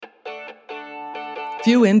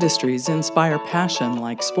Few industries inspire passion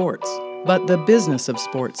like sports, but the business of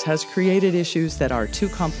sports has created issues that are too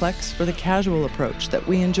complex for the casual approach that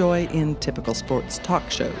we enjoy in typical sports talk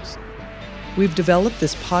shows. We've developed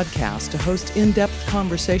this podcast to host in-depth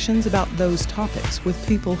conversations about those topics with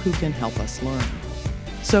people who can help us learn.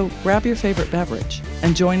 So grab your favorite beverage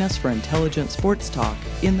and join us for intelligent sports talk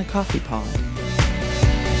in the Coffee Pod.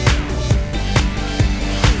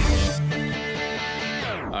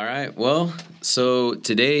 All right, well, so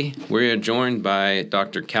today we're joined by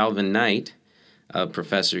Dr. Calvin Nite, a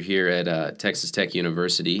professor here at Texas Tech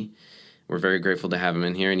University. We're very grateful to have him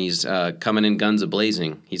in here, and he's coming in guns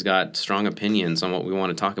a-blazing. He's got strong opinions on what we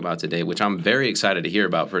want to talk about today, which I'm very excited to hear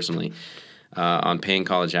about personally, on paying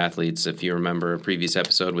college athletes. If you remember a previous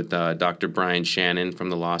episode with Dr. Brian Shannon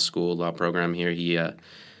from the law program here, he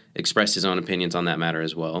expressed his own opinions on that matter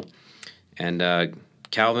as well. And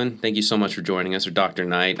Calvin, thank you so much for joining us, or Dr.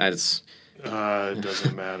 Nite. It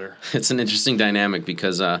doesn't matter. It's an interesting dynamic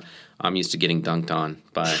because I'm used to getting dunked on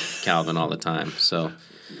by Calvin all the time. So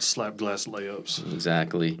slap glass layups.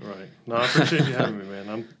 Exactly. Right. No, I appreciate you having me,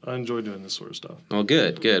 man. I enjoy doing this sort of stuff. Well,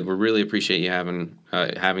 good. We really appreciate you having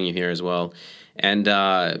you here as well. And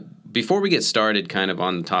before we get started kind of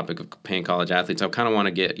on the topic of paying college athletes, I kind of want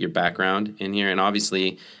to get your background in here. And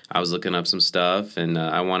obviously, I was looking up some stuff, and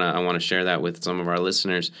I want to share that with some of our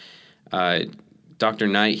listeners. Dr.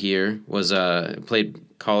 Nite here played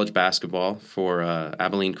college basketball for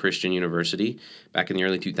Abilene Christian University back in the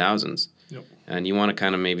early 2000s. Yep. And you want to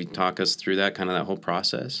kind of maybe talk us through that whole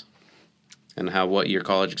process and what your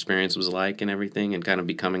college experience was like and everything, and kind of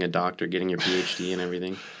becoming a doctor, getting your PhD and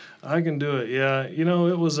everything? I can do it, yeah.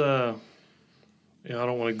 It was I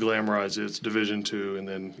don't want to glamorize it. It's Division II, and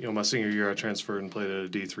then, my senior year I transferred and played at a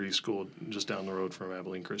D3 school just down the road from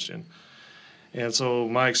Abilene Christian. And so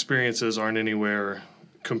my experiences aren't anywhere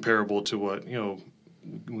comparable to what,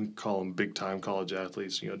 we call them big-time college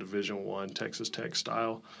athletes, Division I, Texas Tech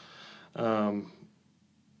style.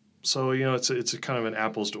 So, it's a kind of an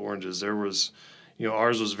apples to oranges. There was,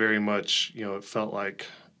 ours was very much, it felt like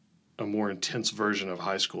a more intense version of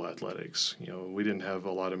high school athletics. We didn't have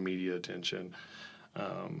a lot of media attention.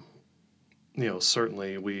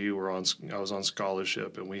 Certainly I was on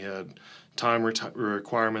scholarship, and we had time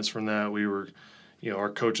requirements from that. We were, our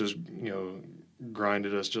coaches,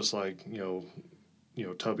 grinded us just like,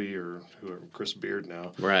 Tubby or whoever, Chris Beard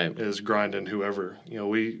now, right, is grinding whoever.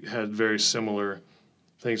 We had very similar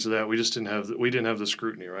things to that. We just didn't have the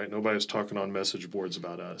scrutiny, right? Nobody was talking on message boards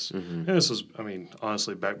about us. Mm-hmm. And this was,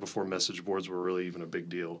 honestly, back before message boards were really even a big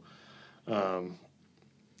deal.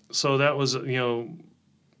 So that was,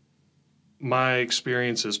 my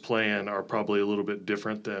experiences playing are probably a little bit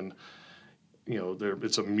different than,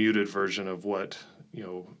 it's a muted version of what,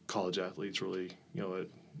 college athletes really,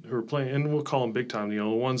 who are playing, and we'll call them big time, the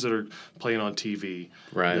ones that are playing on TV,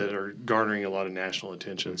 right, that are garnering a lot of national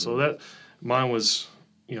attention. Mm-hmm. So that mine was,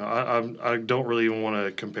 I don't really even want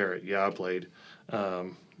to compare it. Yeah, I played. I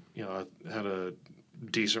had a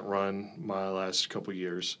decent run my last couple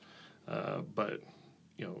years, but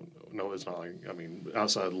no, it's not like,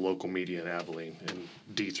 outside of the local media in Abilene and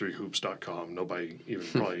D3hoops.com, nobody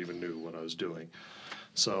probably even knew what I was doing.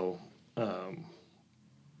 So,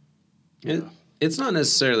 yeah. It's not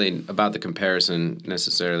necessarily about the comparison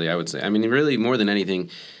necessarily, I would say. Really, more than anything,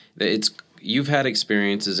 you've had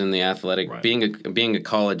experiences in the athletic, right, being a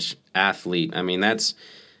college athlete. That's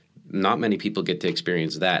not many people get to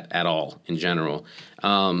experience that at all in general.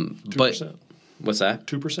 2%. But what's that?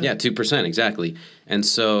 2%. Yeah, 2%, exactly. And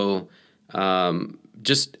so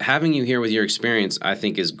just having you here with your experience, I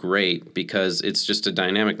think, is great, because it's just a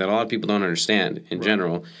dynamic that a lot of people don't understand in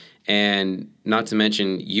general. And not to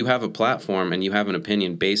mention, you have a platform and you have an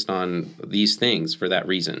opinion based on these things for that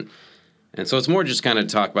reason. And so it's more just kind of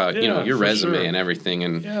talk about, your resume and everything.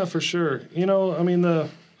 And yeah, for sure. I know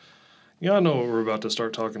what we're about to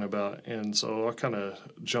start talking about. And so I'll kind of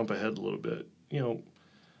jump ahead a little bit.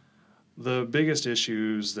 The biggest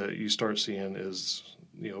issues that you start seeing is,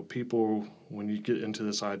 people, when you get into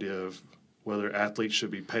this idea of whether athletes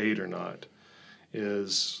should be paid or not,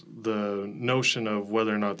 is the notion of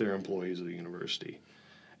whether or not they're employees of the university.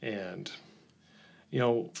 And,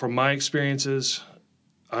 from my experiences,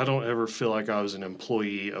 I don't ever feel like I was an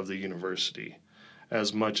employee of the university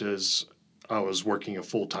as much as I was working a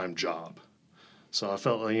full-time job. So I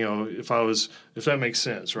felt like, if that makes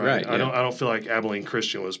sense, right? Yeah. I don't feel like Abilene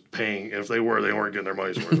Christian was paying. If they weren't getting their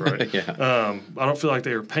money's worth, right? Yeah. I don't feel like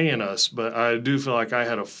they were paying us, but I do feel like I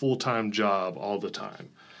had a full-time job all the time.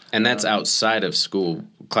 And that's outside of school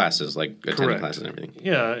classes, like attending classes and everything.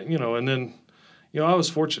 Yeah, and then, I was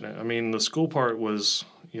fortunate. The school part was,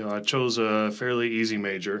 I chose a fairly easy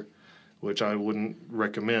major, which I wouldn't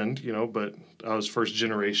recommend, but I was first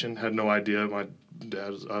generation, had no idea. My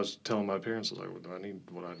dad, I was telling my parents, I was like, what do I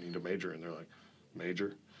need a major? And they're like,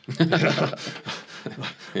 major?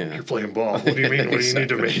 Yeah. You're playing ball. What do you mean? What do you need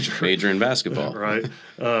to major? Major in basketball. Right.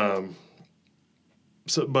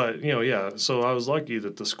 So I was lucky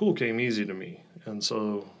that the school came easy to me. And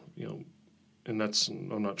so, and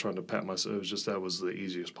I'm not trying to pat myself, it was just that was the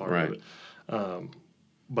easiest part of it.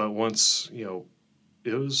 But once,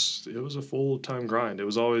 it was a full-time grind. It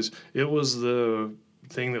was the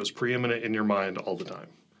thing that was preeminent in your mind all the time.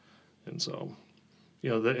 And so,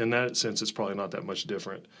 in that sense, it's probably not that much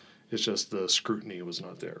different. It's just the scrutiny was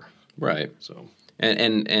not there. Right. So.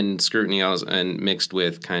 And scrutiny also, and mixed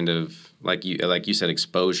with kind of like you said,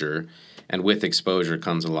 exposure, and with exposure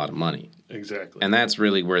comes a lot of money. Exactly. And that's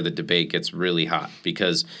really where the debate gets really hot,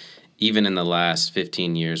 because even in the last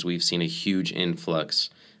 15 years, we've seen a huge influx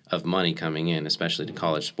of money coming in, especially to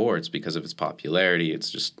college sports, because of its popularity. It's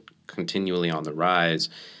just continually on the rise.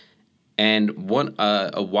 And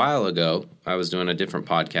a while ago, I was doing a different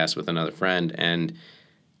podcast with another friend, and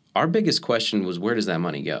our biggest question was, where does that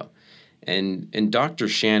money go? And Dr.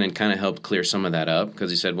 Shannon kind of helped clear some of that up,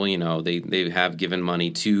 because he said, well, they have given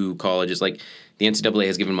money to colleges. Like the NCAA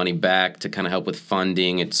has given money back to kind of help with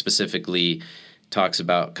funding. It specifically talks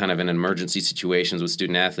about kind of in emergency situations with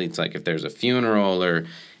student athletes, like if there's a funeral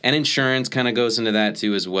and insurance kind of goes into that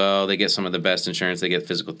too as well. They get some of the best insurance. They get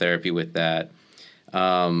physical therapy with that.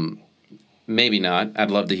 Maybe not.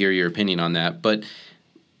 I'd love to hear your opinion on that. But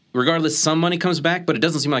regardless, some money comes back, but it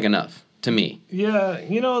doesn't seem like enough to me. Yeah,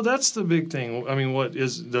 that's the big thing. I mean, what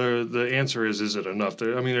is the answer is it enough?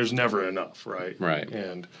 There's never enough, right? Right.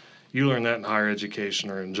 And you learn that in higher education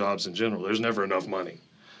or in jobs in general. There's never enough money.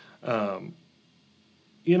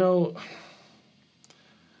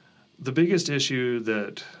 The biggest issue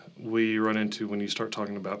that we run into when you start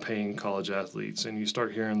talking about paying college athletes and you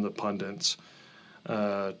start hearing the pundits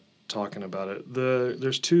talking about it,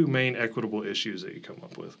 there's two main equitable issues that you come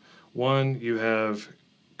up with. One, you have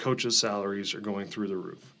coaches' salaries are going through the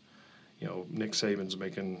roof. Nick Saban's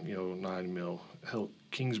making, $9 million. Hell,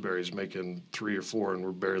 Kingsbury's making 3 or 4, and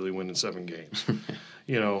we're barely winning 7 games.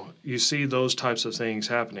 You see those types of things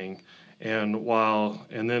happening, and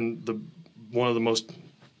then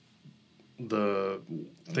the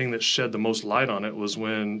thing that shed the most light on it was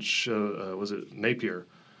when was it Napier,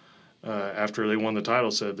 after they won the title,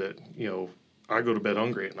 said that I go to bed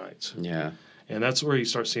hungry at nights. Yeah. And that's where you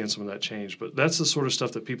start seeing some of that change. But that's the sort of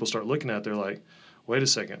stuff that people start looking at. They're like, wait a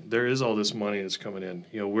second, there is all this money that's coming in.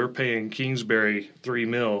 We're paying Kingsbury $3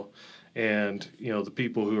 million, and the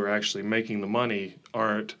people who are actually making the money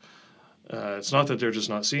aren't. It's not that they're just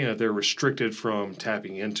not seeing it; they're restricted from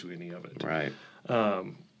tapping into any of it. Right.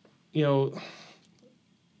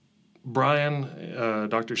 Brian,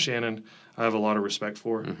 Dr. Shannon, I have a lot of respect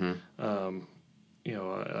for. Mm-hmm.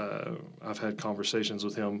 I've had conversations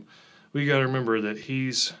with him. We got to remember that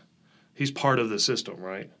he's part of the system,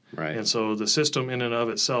 right? Right. And so the system in and of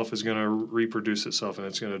itself is going to reproduce itself, and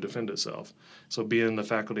it's going to defend itself. So being the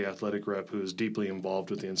faculty athletic rep who is deeply involved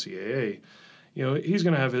with the NCAA, he's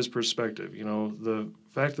going to have his perspective. The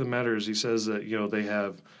fact of the matter is, he says that, they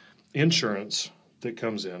have insurance that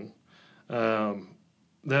comes in.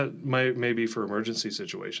 That may be for emergency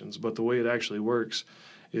situations, but the way it actually works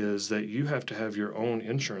is that you have to have your own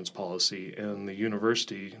insurance policy, and the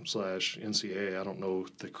university / NCAA, I don't know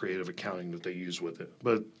the creative accounting that they use with it,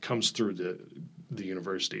 but it comes through the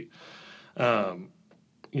university.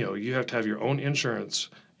 You have to have your own insurance,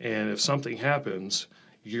 and if something happens,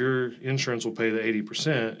 your insurance will pay the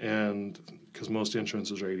 80%, and because most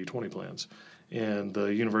insurances are 80-20 plans, and the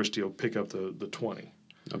university will pick up the 20.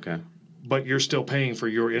 Okay. But you're still paying for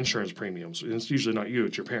your insurance premiums. It's usually not you,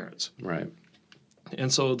 it's your parents. Right.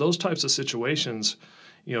 And so those types of situations,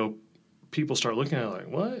 people start looking at it like,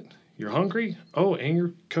 what? You're hungry? Oh,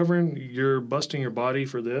 and you're busting your body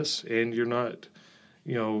for this, and you're not,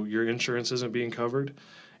 your insurance isn't being covered.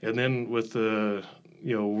 And then with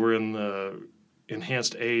we're in the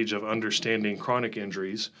enhanced age of understanding chronic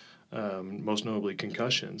injuries, most notably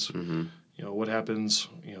concussions. Mm-hmm. What happens,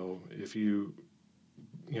 if you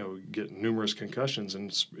get numerous concussions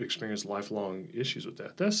and experience lifelong issues with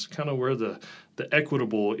that. That's kind of where the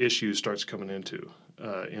equitable issue starts coming into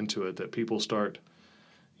it, that people start,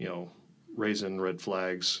 raising red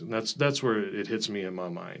flags. And that's where it hits me in my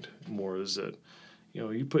mind more, is that,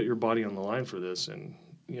 you put your body on the line for this, and,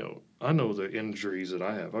 I know the injuries that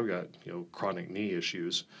I have. I've got, chronic knee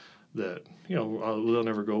issues that, they'll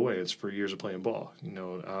never go away. It's for years of playing ball.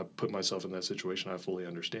 I put myself in that situation. I fully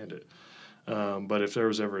understand it. But if there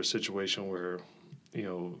was ever a situation where,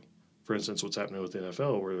 for instance, what's happening with the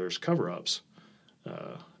NFL where there's cover-ups.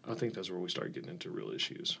 I think that's where we start getting into real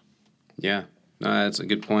issues. Yeah, that's a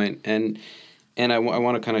good point. And I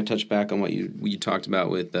want to kind of touch back on what you talked about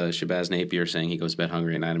with Shabazz Napier saying he goes to bed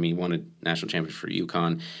hungry at night. I mean, he won a national championship for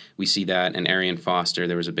UConn. We see that. And Arian Foster,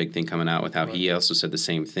 there was a big thing coming out with how he also said the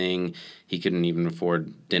same thing. He couldn't even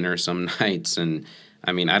afford dinner some nights. And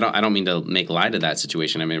I mean, I don't mean to make light of that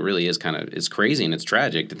situation. I mean, it really is it's crazy and it's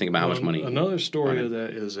tragic to think about how much money. Another story of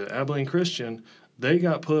that is that Abilene Christian, they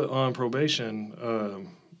got put on probation.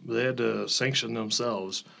 They had to sanction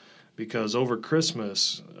themselves because over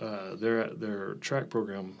Christmas, their track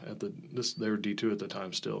program they were D2 at the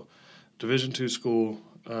time still. Division II school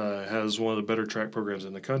has one of the better track programs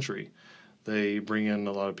in the country. They bring in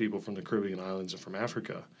a lot of people from the Caribbean islands and from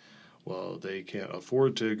Africa. Well, they can't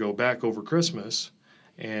afford to go back over Christmas,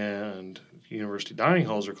 and university dining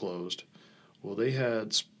halls are closed. Well, they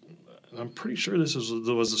had. I'm pretty sure this was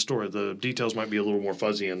the story. The details might be a little more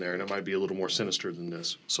fuzzy in there, and it might be a little more sinister than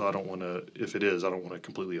this. So I don't want to, if it is, I don't want to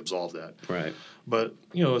completely absolve that. Right. But,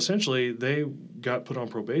 essentially they got put on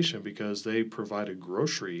probation because they provided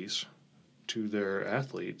groceries to their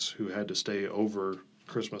athletes who had to stay over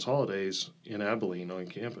Christmas holidays in Abilene on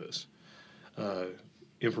campus.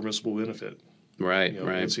 Impermissible benefit. Right,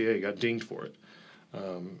 right. NCAA got dinged for it.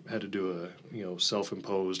 Had to do a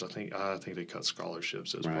self-imposed. I think they cut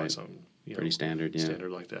scholarships. It's probably something pretty standard,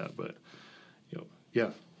 standard like that. But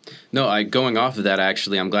yeah. No, going off of that,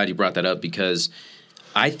 actually, I'm glad you brought that up because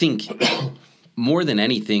I think more than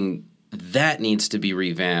anything that needs to be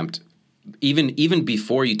revamped. Even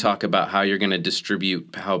before you talk about how you're going to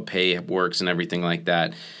distribute how pay works and everything like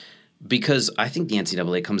that. Because I think the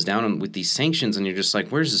NCAA comes down with these sanctions, and you're just like,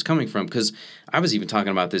 where's this coming from? Because I was even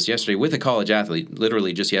talking about this yesterday with a college athlete,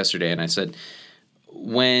 literally just yesterday, and I said,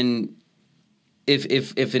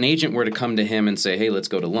 if an agent were to come to him and say, hey, let's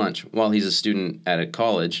go to lunch, while he's a student at a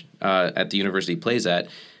college, at the university he plays at,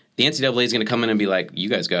 the NCAA is going to come in and be like, you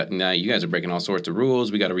guys are breaking all sorts of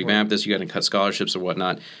rules. We got to revamp this. You got to cut scholarships or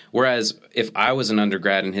whatnot. Whereas if I was an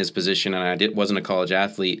undergrad in his position and I wasn't a college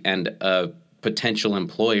athlete and a potential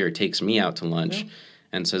employer takes me out to lunch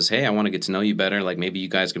and says, hey, I want to get to know you better. Like maybe you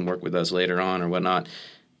guys can work with us later on or whatnot.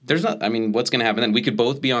 What's going to happen then? We could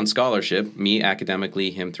both be on scholarship, me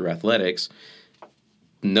academically, him through athletics.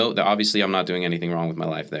 No, obviously I'm not doing anything wrong with my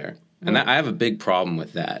life there. And I have a big problem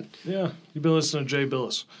with that. Yeah. You've been listening to Jay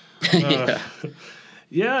Billis.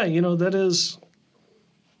 Yeah, that is,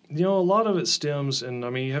 a lot of it stems, and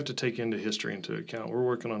you have to take history into account. We're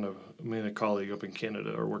working on a colleague up in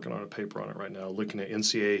Canada are working on a paper on it right now, looking at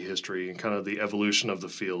NCAA history and kind of the evolution of the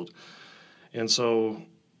field. And so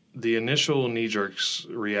the initial knee-jerk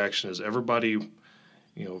reaction is everybody,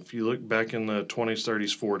 if you look back in the 20s,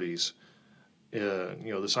 30s, 40s,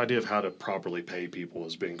 this idea of how to properly pay people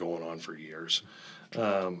has been going on for years.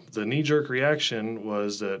 The knee-jerk reaction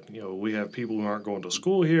was that, we have people who aren't going to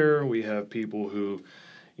school here. We have people who,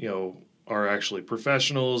 are actually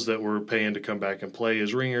professionals that we're paying to come back and play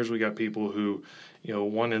as ringers. We got people who,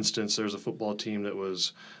 one instance, there's a football team that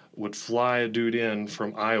would fly a dude in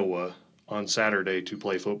from Iowa on Saturday to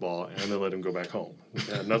play football and then let him go back home. It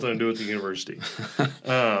had nothing to do with the university.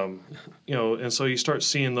 And so you start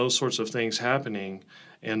seeing those sorts of things happening,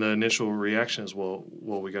 and the initial reaction is, well,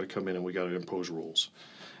 we got to come in and we got to impose rules.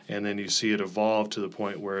 And then you see it evolve to the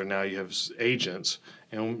point where now you have agents.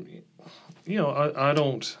 And, I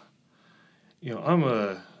don't, I'm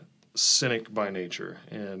a cynic by nature,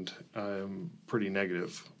 and I'm pretty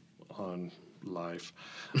negative on life.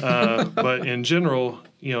 But in general,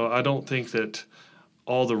 I don't think that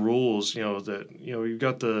all the rules, you've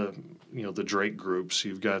got the Drake groups,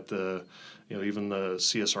 you've got the, even the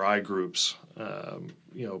CSRI groups,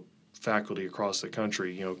 faculty across the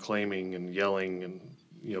country, claiming and yelling and,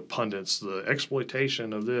 pundits, the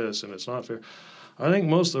exploitation of this, and it's not fair. I think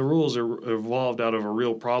most of the rules are evolved out of a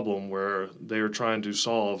real problem where they are trying to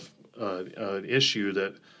solve an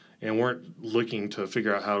issue and weren't looking to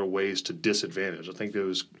figure out ways to disadvantage. I think it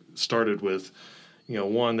was started with,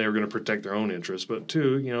 one, they were going to protect their own interests, but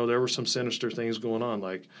two, there were some sinister things going on,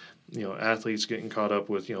 like, athletes getting caught up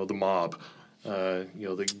with, the mob,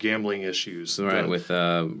 the gambling issues. Right, with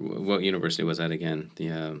what university was that again?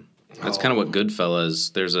 That's kind of what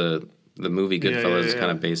Goodfellas. The movie Goodfellas is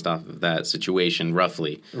kind of based off of that situation,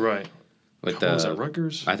 roughly. Right. Was that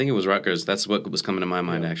Rutgers? I think it was Rutgers. That's what was coming to my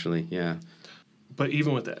mind, actually. Yeah. But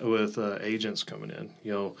even with agents coming in,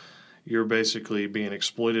 you're basically being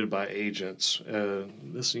exploited by agents.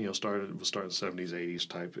 This started in the 70s, 80s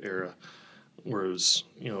type era, whereas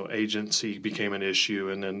agency became an issue,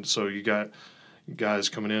 and then so you got guys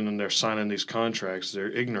coming in and they're signing these contracts.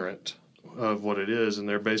 They're ignorant of what it is, and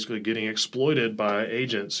they're basically getting exploited by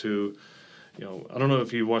agents who, I don't know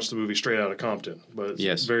if you watched the movie Straight Outta Compton, but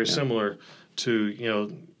it's very similar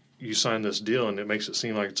to, you sign this deal and it makes it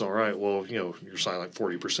seem like it's all right. Well, you're signing like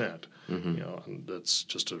 40%. And that's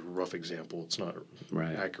just a rough example. It's not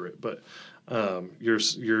accurate, but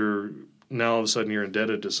you're now all of a sudden you're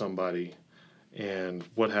indebted to somebody, and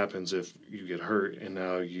what happens if you get hurt and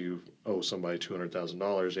now you owe somebody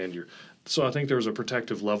 $200,000 and so I think there was a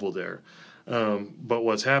protective level there. But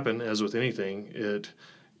what's happened, as with anything, it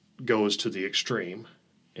goes to the extreme,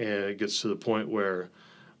 and it gets to the point where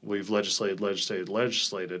we've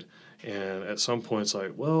legislated, and at some point it's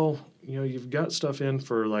like, well, you've got stuff in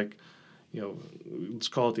for like, let's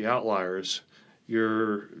call it the outliers.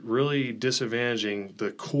 You're really disadvantaging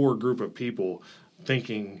the core group of people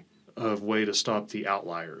thinking of way to stop the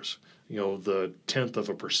outliers, the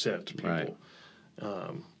 0.1% people. Right.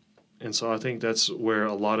 And so I think that's where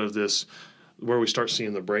a lot of this, where we start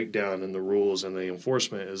seeing the breakdown in the rules and the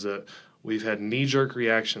enforcement, is that we've had knee-jerk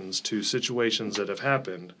reactions to situations that have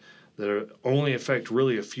happened that only affect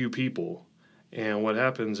really a few people. And what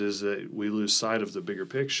happens is that we lose sight of the bigger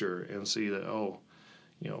picture and see that,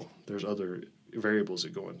 there's other variables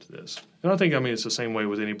that go into this. And I think, it's the same way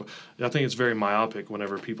with anybody. I think it's very myopic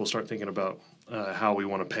whenever people start thinking about how we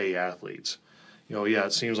want to pay athletes.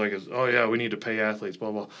 It seems like we need to pay athletes,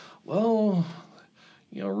 blah, blah. Well,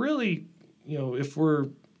 really, if we're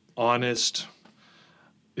honest,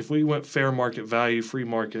 if we went fair market value, free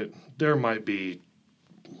market, there's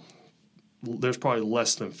probably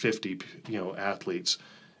less than 50, athletes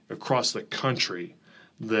across the country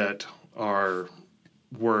that are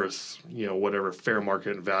worth, whatever fair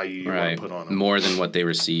market value you want to put on them. More than what they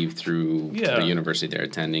receive through the university they're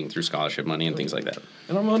attending, through scholarship money and things like that.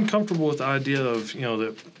 And I'm uncomfortable with the idea of,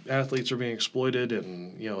 that athletes are being exploited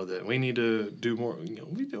and, that we need to do more.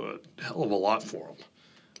 We do a hell of a lot for them.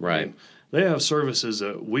 Right. They have services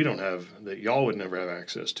that we don't have, that y'all would never have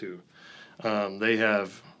access to. They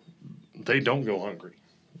don't go hungry.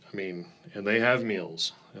 And they have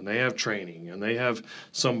meals, and they have training, and they have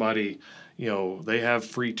somebody, they have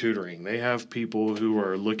free tutoring. They have people who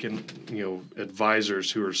are looking,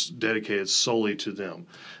 advisors who are dedicated solely to them.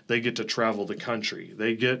 They get to travel the country.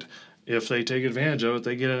 If they take advantage of it,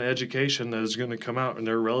 they get an education that is going to come out, and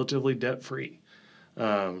they're relatively debt-free.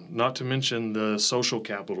 Not to mention the social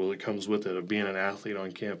capital that comes with it of being an athlete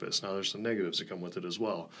on campus. Now, there's some negatives that come with it as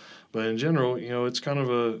well, but in general, it's kind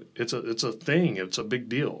of it's a thing. It's a big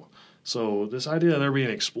deal. So this idea that they're being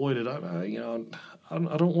exploited, I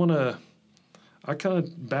don't want to. I kind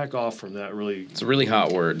of back off from that. Really, it's a really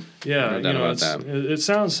hot word. Yeah, it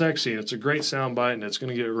sounds sexy. It's a great sound bite, and it's going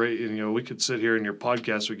to get right. We could sit here in your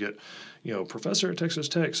podcast. We get, professor at Texas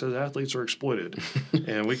Tech says athletes are exploited,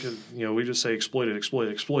 and we could, we just say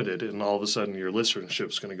exploited, and all of a sudden your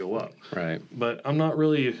listenership's going to go up. Right. But I'm not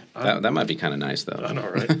really. That might be kind of nice, though. I know,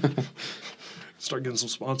 right? Start getting some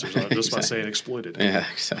sponsors on it just by saying exploited. Yeah,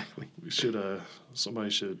 exactly. We should. Somebody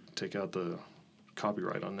should take out the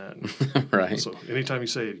copyright on that. Right. So anytime you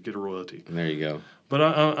say it, you get a royalty. There you go. But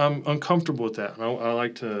I'm uncomfortable with that. And I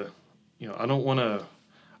like to, I don't want to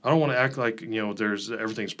act like,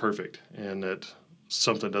 everything's perfect and that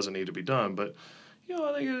something doesn't need to be done. But,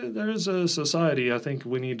 I think there is a society, I think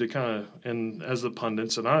we need to kind of, and as the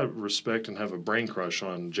pundits, and I respect and have a brain crush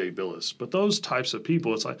on Jay Billis, but those types of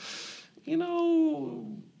people, it's like,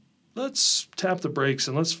 let's tap the brakes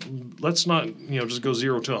and let's not just go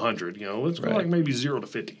 0 to 100. Let's go like maybe 0 to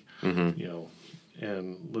 50.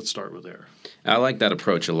 And let's start with there. I like that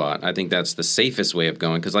approach a lot. I think that's the safest way of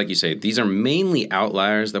going because, like you say, these are mainly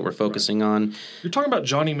outliers that we're focusing on. You're talking about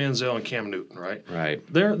Johnny Manziel and Cam Newton, right? Right.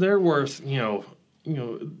 They're worth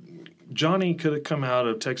Johnny could have come out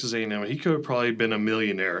of Texas A&M. He could have probably been a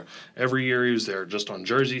millionaire every year he was there, just on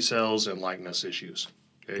jersey sales and likeness issues.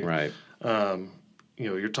 Okay? Right.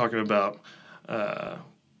 You're talking about. I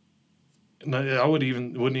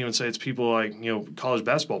wouldn't even say it's people like college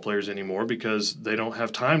basketball players anymore because they don't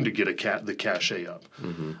have time to get the cachet up.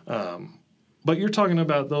 But you're talking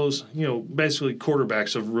about those basically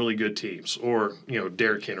quarterbacks of really good teams or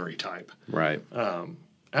Derrick Henry type. Right.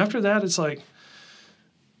 After that, it's like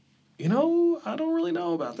I don't really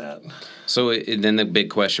know about that. So then the big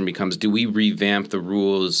question becomes: do we revamp the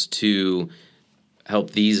rules to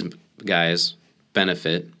help these guys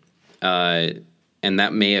benefit? And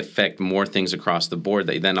that may affect more things across the board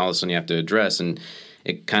that then all of a sudden you have to address. And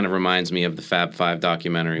it kind of reminds me of the Fab Five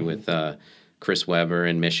documentary with Chris Webber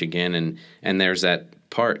in Michigan. And there's that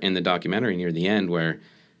part in the documentary near the end where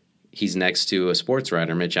he's next to a sports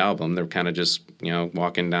writer, Mitch Albom. They're kind of just,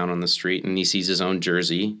 walking down on the street, and he sees his own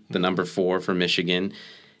jersey, the number 4 for Michigan.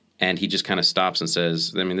 And he just kind of stops and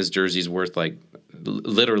says, I mean, this jersey's worth like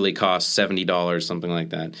literally costs $70, something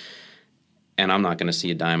like that. And I'm not going to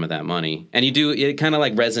see a dime of that money. And it kind of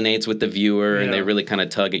like resonates with the viewer, and they really kind of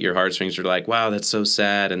tug at your heartstrings. You're like, wow, that's so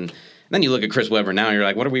sad. And then you look at Chris Webber now, and you're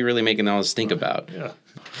like, what are we really making all this think about?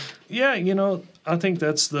 Yeah, you know, I think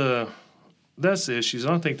that's the issues. I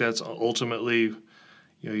don't think that's ultimately,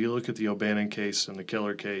 you know, you look at the O'Bannon case and the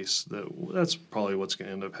Keller case, that's probably what's going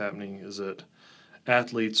to end up happening is that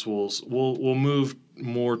athletes will move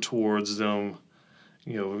more towards them,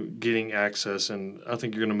 you know, getting access, and I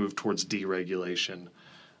think you're going to move towards deregulation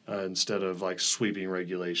instead of like sweeping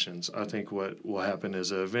regulations. I think what will happen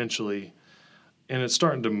is eventually, and it's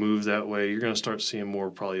starting to move that way, you're going to start seeing more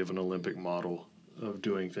probably of an Olympic model of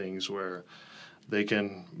doing things where they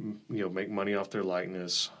can, you know, make money off their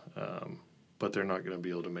likeness, but they're not going to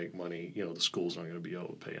be able to make money. You know, the school's not going to be able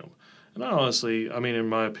to pay them. And honestly, I mean, in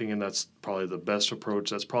my opinion, that's probably the best approach.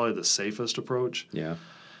 That's probably the safest approach. Yeah.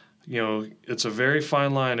 You know, it's a very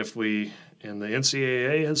fine line and the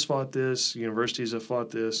NCAA has fought this, universities have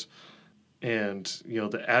fought this, and, you know,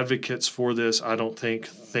 the advocates for this, I don't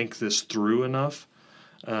think this through enough.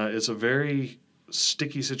 It's a very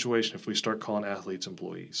sticky situation if we start calling athletes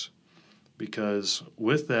employees, because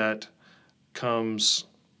with that comes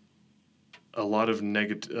a lot of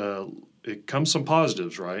negative. It comes some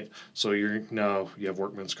positives, right? So you have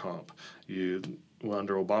workman's comp.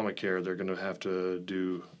 Under Obamacare, they're going to have to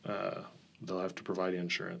do. They'll have to provide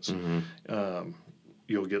insurance. Mm-hmm.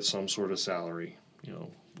 You'll get some sort of salary, you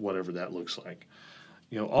know, whatever that looks like.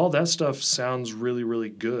 You know, all that stuff sounds really, really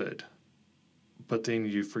good, but then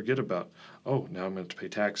you forget about, now I'm going to have to pay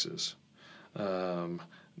taxes.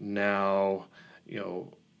 Now, you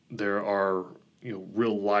know, there are, you know,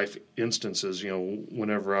 real life instances, you know,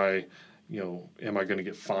 whenever am I going to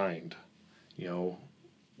get fined? You know,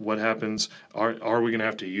 what happens? Are we going to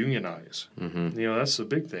have to unionize? Mm-hmm. You know, that's the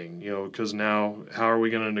big thing, you know, because now how are we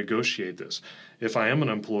going to negotiate this? If I am an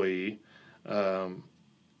employee,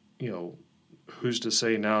 you know, who's to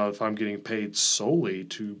say now if I'm getting paid solely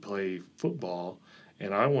to play football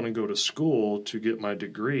and I want to go to school to get my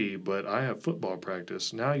degree, but I have football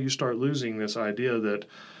practice, now you start losing this idea that,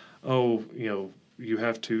 you know,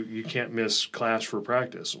 you can't miss class for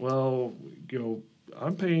practice. Well, you know,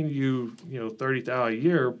 I'm paying you, you know, $30,000 a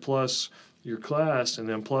year plus your class and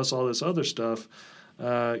then plus all this other stuff. You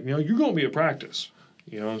know, you're going to be at practice.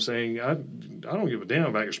 You know what I'm saying? I don't give a damn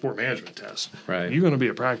about your sport management test. Right. You're going to be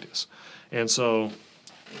at practice. And so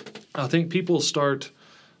I think people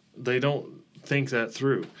they don't think that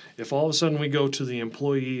through. If all of a sudden we go to the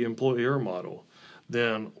employee-employer model,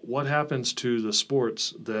 then what happens to the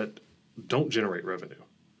sports that don't generate revenue?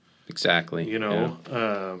 Exactly. You know,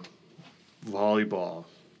 volleyball,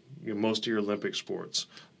 you know, most of your Olympic sports,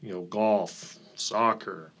 you know, golf,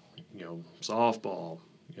 soccer, you know, softball,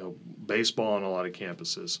 you know, baseball on a lot of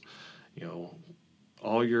campuses, you know,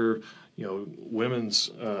 all your, you know, women's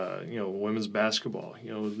basketball,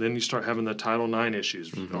 you know, then you start having the Title IX issues.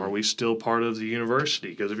 Mm-hmm. Are we still part of the university?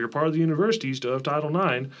 Because if you're part of the university, you still have Title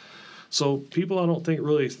IX. So people, I don't think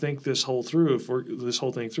really think this whole thing through.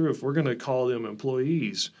 If we're going to call them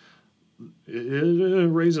employees,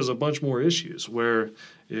 it raises a bunch more issues. Where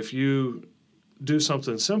if you do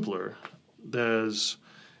something simpler, as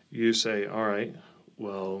you say, all right,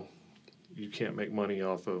 well, you can't make money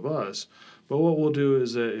off of us, but what we'll do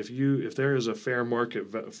is that if there is a fair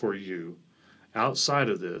market for you outside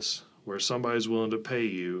of this, where somebody's willing to pay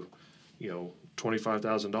you, you know,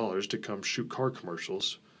 $25,000 to come shoot car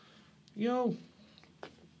commercials, you know,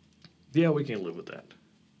 yeah, we can live with that,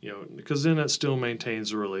 you know, because then it still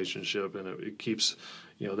maintains the relationship and it keeps,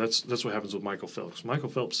 you know, that's what happens with Michael Phelps. Michael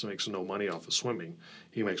Phelps makes no money off of swimming;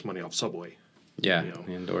 he makes money off Subway. Yeah, you know,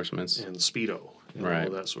 the endorsements and Speedo, and right,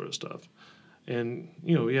 all that sort of stuff. And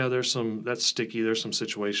you know, yeah, that's sticky. There's some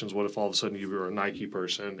situations. What if all of a sudden you were a Nike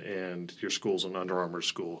person and your school's an Under Armour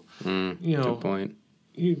school? You know, good point.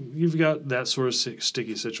 You've got that sort of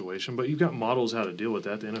sticky situation, but you've got models how to deal with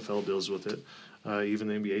that. The NFL deals with it. Even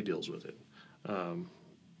the NBA deals with it.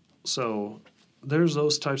 So there's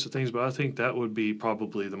those types of things, but I think that would be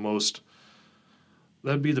probably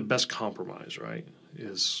that'd be the best compromise, right?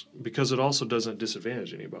 Is because it also doesn't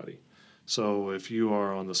disadvantage anybody. So if you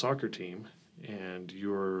are on the soccer team and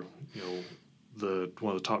you're, you know,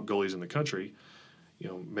 one of the top goalies in the country, you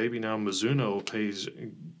know, maybe now Mizuno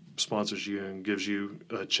sponsors you and gives you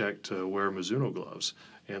a check to wear Mizuno gloves,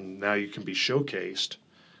 and now you can be showcased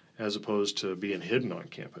as opposed to being hidden on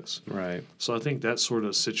campus. Right. So I think that sort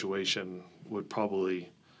of situation would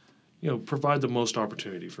probably, you know, provide the most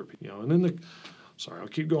opportunity for people. You know, and then Sorry, I'll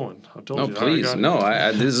keep going. I told No, you. please.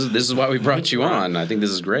 This is why we brought you on. I think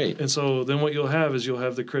this is great. And so then what you'll have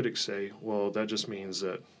the critics say, well, that just means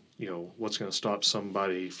that, what's going to stop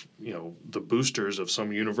somebody, the boosters of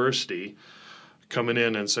some university coming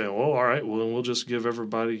in and saying, well, all right, well, then we'll just give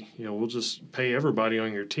everybody, we'll just pay everybody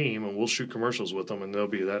on your team and we'll shoot commercials with them and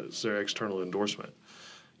that's their external endorsement.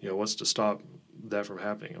 What's to stop that from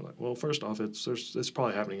happening? I'm like, well, first off, it's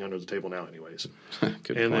probably happening under the table now anyways.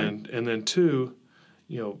 Good point. And then two,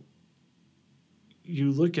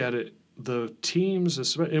 you look at it, the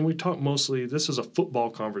teams, and we talk mostly, this is a football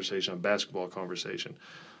conversation, a basketball conversation.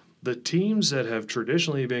 The teams that have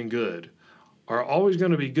traditionally been good are always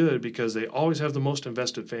going to be good because they always have the most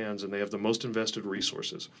invested fans and they have the most invested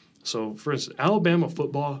resources. So, for instance, Alabama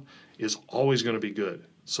football is always going to be good.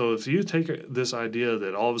 So if you take this idea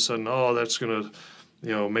that all of a sudden, that's going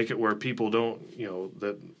to, make it where people don't,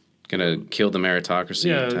 that going to kill the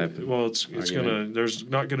meritocracy type. Well, it's going to. There's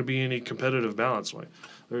not going to be any competitive balance.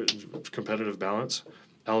 Competitive balance.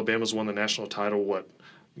 Alabama's won the national title.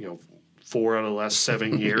 4 out of the last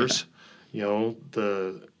 7 years.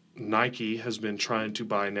 The Nike has been trying to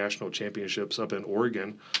buy national championships up in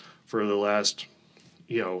Oregon for the last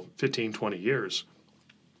 15, 20 years.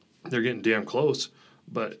 They're getting damn close,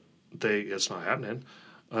 but it's not happening.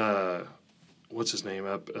 What's his name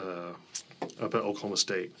up at Oklahoma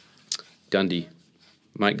State? Gundy.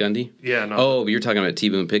 Mike Gundy? Yeah. No. Oh, you're talking about T.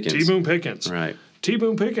 Boone Pickens. T. Boone Pickens. Right. T.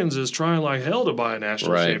 Boone Pickens is trying like hell to buy a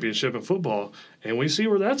national championship in football, and we see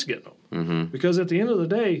where that's getting them. Mm-hmm. Because at the end of the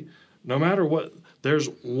day, no matter what, there's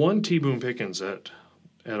one T. Boone Pickens at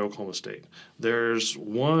Oklahoma State. There's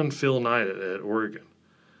one Phil Knight at Oregon.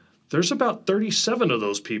 There's about 37 of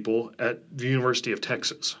those people at the University of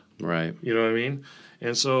Texas. Right. You know what I mean?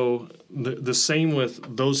 And so the same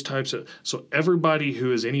with those types of – so everybody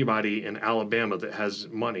who is anybody in Alabama that has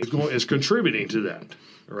money is contributing to that,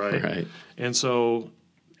 right? Right. And so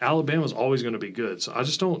Alabama's always going to be good. So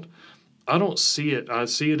I don't see it. I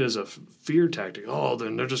see it as a fear tactic. Oh,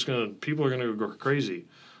 then they're just going to – people are going to go crazy.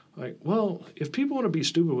 Like, well, if people want to be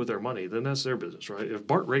stupid with their money, then that's their business, right? If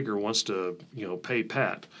Bart Rager wants to, pay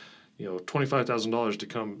Pat – $25,000 to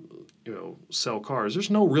come, sell cars. There's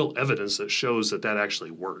no real evidence that shows that actually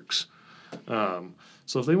works.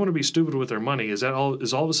 So if they want to be stupid with their money, is all of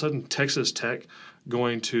a sudden Texas Tech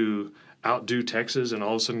going to outdo Texas and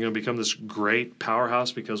all of a sudden going to become this great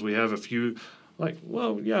powerhouse because we have a few,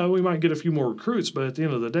 we might get a few more recruits, but at the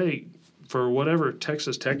end of the day, for whatever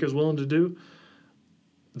Texas Tech is willing to do,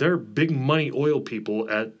 they're big money oil people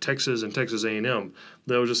at Texas and Texas A&M.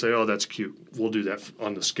 They'll just say, oh, that's cute. We'll do that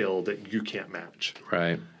on the scale that you can't match.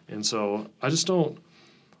 Right. And so I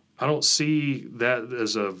don't see that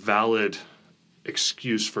as a valid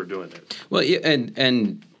excuse for doing it. Well, yeah,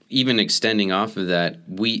 and even extending off of that,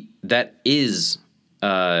 that is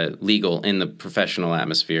legal in the professional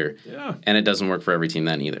atmosphere. Yeah. And it doesn't work for every team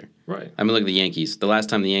then either. Right. I mean, look at the Yankees. The last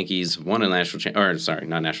time the Yankees won a not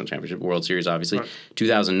national championship, World Series, obviously, right.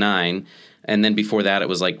 2009. And then before that, it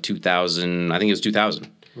was like 2000. I think it was 2000.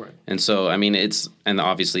 Right. And so, I mean,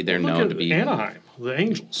 obviously they're known to be Anaheim, the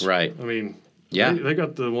Angels. Right. I mean, yeah, they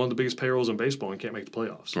got one of the biggest payrolls in baseball and can't make the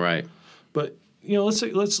playoffs. Right. But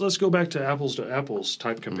let's go back to apples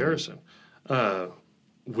type comparison. The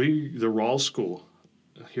Rawls School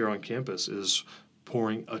here on campus is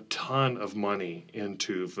pouring a ton of money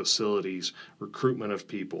into facilities, recruitment of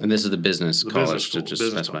people. And this is the business college school, to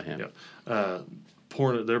just specify him. Yeah.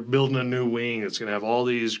 They're building a new wing that's going to have all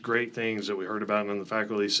these great things that we heard about in the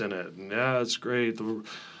faculty senate. And it's great.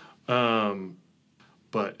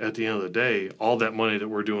 But at the end of the day, all that money that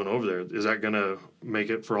we're doing over there, is that going to make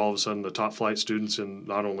it for all of a sudden the top flight students in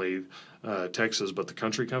not only Texas but the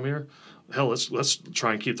country come here? Hell, let's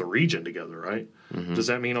try and keep the region together, right? Mm-hmm. Does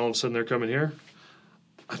that mean all of a sudden they're coming here?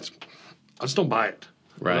 I just don't buy it.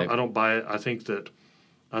 Right. I don't buy it. I think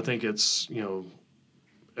it's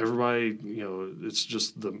everybody,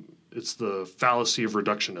 it's the fallacy of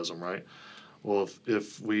reductionism, right? Well,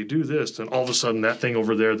 if we do this, then all of a sudden that thing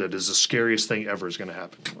over there that is the scariest thing ever is going to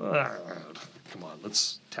happen. Come on,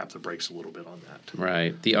 let's tap the brakes a little bit on that.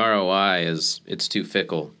 Right. The ROI it's too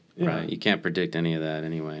fickle. Yeah. Right. You can't predict any of that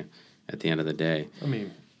anyway at the end of the day. I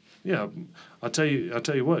mean, yeah, I'll tell you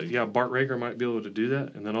what. Yeah, Bart Rager might be able to do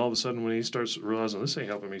that, and then all of a sudden when he starts realizing this ain't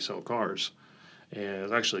helping me sell cars, and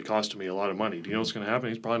it's actually costing me a lot of money, do you know what's going to happen?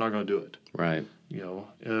 He's probably not going to do it. Right.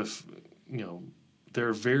 There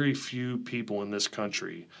are very few people in this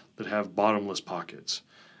country that have bottomless pockets,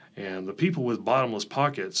 and the people with bottomless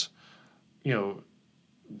pockets,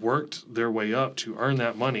 worked their way up to earn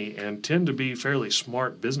that money and tend to be fairly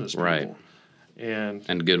smart business people. Right.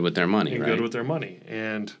 And good with their money, and right? good with their money.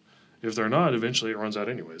 And if they're not, eventually it runs out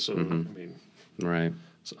anyway. So, I mean, right.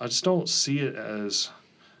 So I just don't see it as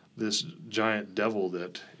this giant devil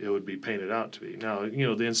that it would be painted out to be. Now, the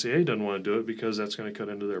NCAA doesn't want to do it because that's going to cut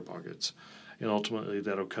into their pockets. And ultimately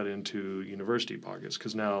that'll cut into university pockets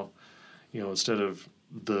because now, instead of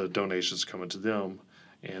the donations coming to them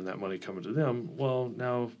and that money coming to them, well,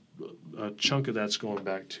 now a chunk of that's going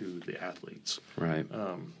back to the athletes. Right.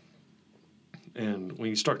 And when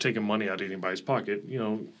you start taking money out of anybody's pocket,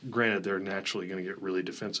 granted, they're naturally going to get really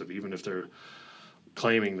defensive, even if they're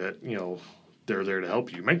claiming that, they're there to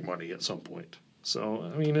help you make money at some point. So,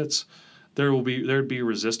 I mean, there'd be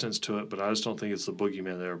resistance to it, but I just don't think it's the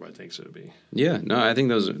boogeyman that everybody thinks it would be. Yeah, no, I think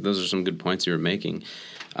those are some good points you were making.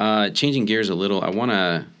 Changing gears a little, I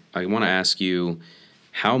wanna ask you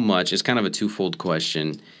how much. It's kind of a twofold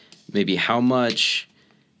question. Maybe how much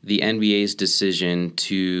the NBA's decision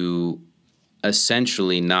to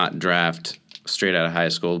essentially not draft straight out of high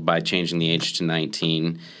school by changing the age to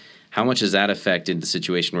 19. How much has that affected the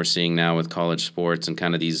situation we're seeing now with college sports and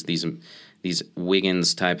kind of these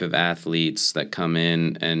Wiggins type of athletes that come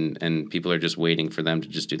in and people are just waiting for them to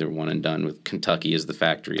just do their one and done, with Kentucky as the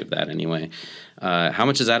factory of that anyway. How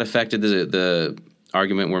much has that affected the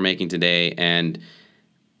argument we're making today, and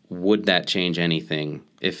would that change anything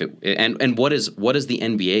if it and what does the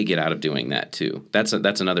NBA get out of doing that too? That's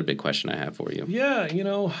another big question I have for you. Yeah,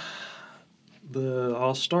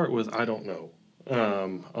 I'll start with I don't know.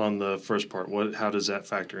 On the first part, how does that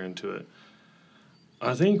factor into it?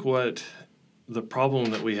 I think what the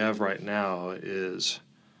problem that we have right now is,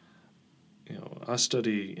 I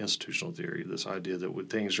study institutional theory, this idea that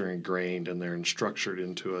things are ingrained and they're structured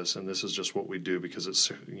into us, and this is just what we do because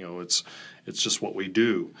it's just what we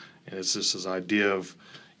do, and it's just this idea of,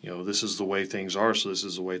 this is the way things are, so this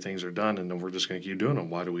is the way things are done, and then we're just going to keep doing them.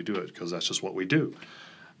 Why do we do it? Because that's just what we do.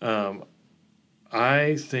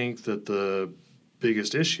 I think that the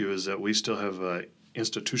biggest issue is that we still have a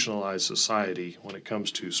institutionalized society when it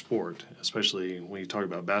comes to sport, especially when you talk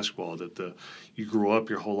about basketball, that you grew up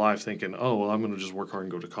your whole life thinking, oh, well, I'm going to just work hard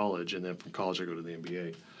and go to college, and then from college I go to the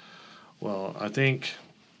NBA. Well, I think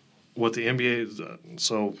what the NBA is,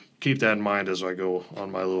 so keep that in mind as I go on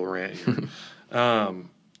my little rant here.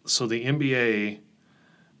 So the NBA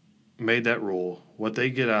made that rule. What they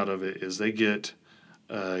get out of it is they get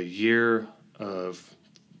a year of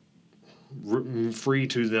free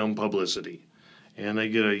to them publicity, and they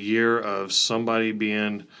get a year of somebody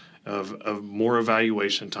being of more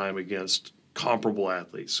evaluation time against comparable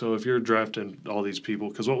athletes. So if you're drafting all these people,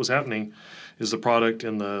 because what was happening is the product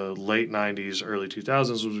in the late 90s, early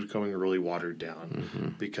 2000s was becoming really watered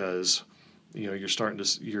down because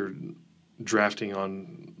you're drafting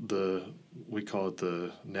on we call it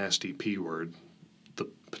the nasty P word, the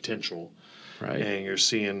potential. Right. And you're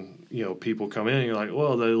seeing, people come in and you're like,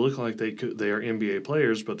 well, they look like they are NBA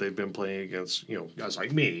players, but they've been playing against, guys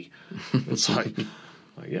like me. It's like,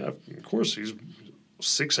 yeah, of course he's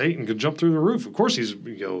 6'8" and can jump through the roof. Of course he's,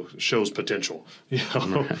 shows potential,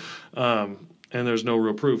 Right. And there's no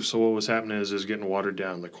real proof. So what was happening is getting watered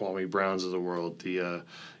down. The Kwame Browns of the world, the,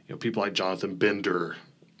 people like Jonathan Bender,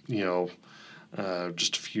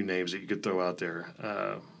 just a few names that you could throw out there.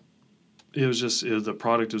 The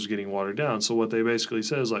product was getting watered down. So what they basically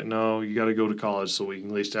said is like, no, you got to go to college so we can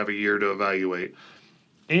at least have a year to evaluate.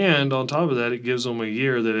 And on top of that, it gives them a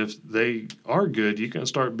year that if they are good, you can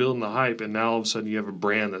start building the hype, and now all of a sudden you have a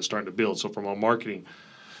brand that's starting to build. So from a marketing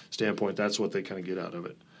standpoint, that's what they kind of get out of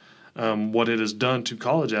it. What it has done to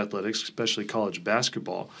college athletics, especially college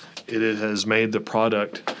basketball, it has made the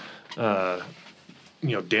product, damn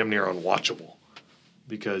near unwatchable,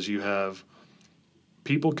 because you have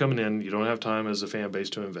people coming in, you don't have time as a fan base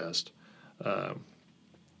to invest,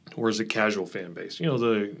 or as a casual fan base.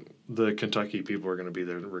 The Kentucky people are going to be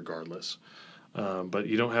there regardless. But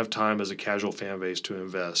you don't have time as a casual fan base to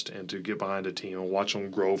invest and to get behind a team and watch them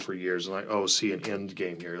grow for years and see an end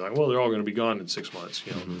game here. You're like, well, they're all going to be gone in 6 months,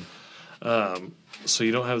 So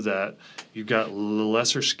you don't have that. You've got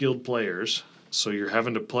lesser skilled players, so you're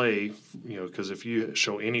having to play, because if you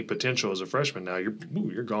show any potential as a freshman now,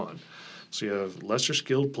 you're gone. So you have lesser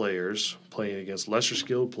skilled players playing against lesser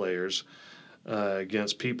skilled players,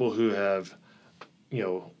 against people who have,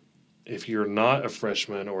 if you're not a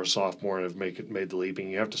freshman or a sophomore and have made the leap and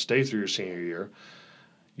you have to stay through your senior year,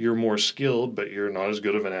 you're more skilled, but you're not as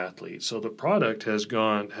good of an athlete. So the product has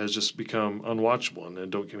just become unwatchable. And then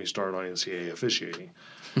don't get me started on NCAA officiating.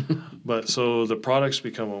 But so the product's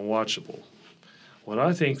become unwatchable. What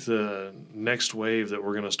I think the next wave that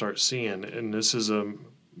we're going to start seeing, and this is a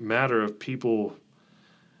matter of people,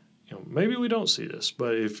 maybe we don't see this,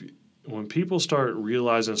 but if when people start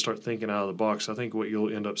realizing, start thinking out of the box, I think what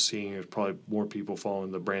you'll end up seeing is probably more people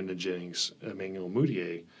following the Brandon Jennings, Emmanuel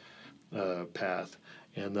Mudiay path,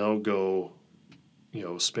 and they'll go,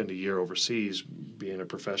 spend a year overseas, being a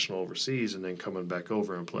professional overseas, and then coming back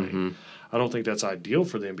over and playing. Mm-hmm. I don't think that's ideal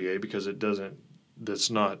for the NBA because that's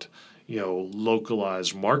not,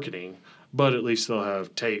 localized marketing, but at least they'll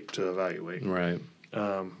have tape to evaluate. Right.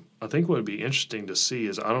 I think what would be interesting to see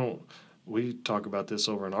is we talk about this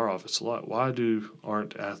over in our office a lot. Why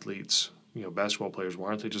aren't athletes, basketball players, why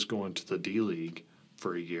aren't they just going to the D League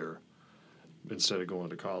for a year instead of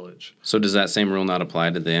going to college? So does that same rule not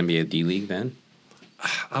apply to the NBA D League then?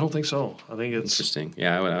 I don't think so. I think it's interesting.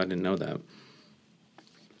 Yeah, I didn't know that.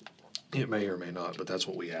 It may or may not, but that's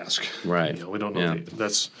what we ask. Right. We don't know. Yeah.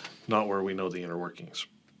 That's not where we know the inner workings.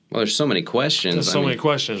 Well, there's so many questions. There's many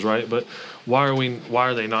questions, right? But why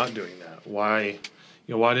are they not doing that? Why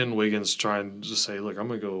didn't Wiggins try and just say, look, I'm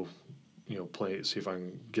going to go, play, see if I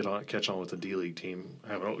can catch on with the D League team,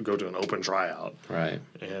 go to an open tryout. Right.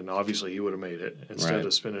 And obviously he would have made it instead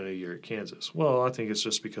of spending a year at Kansas. Well, I think it's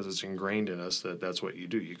just because it's ingrained in us that that's what you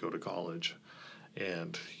do. You go to college.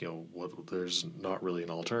 And, there's not really an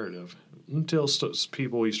alternative until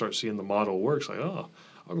you start seeing the model works. Like, oh,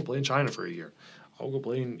 I'll go play in China for a year. I'll go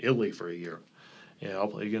play in Italy for a year. And I'll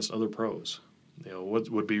play against other pros. What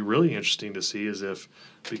would be really interesting to see is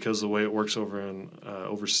because the way it works over in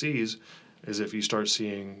overseas is if you start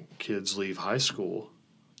seeing kids leave high school,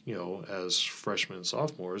 as freshmen and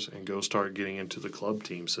sophomores and go start getting into the club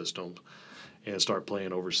team system and start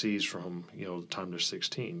playing overseas from, the time they're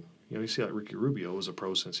 16. You see like Ricky Rubio was a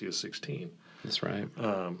pro since he was 16. That's right.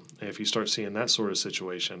 And if you start seeing that sort of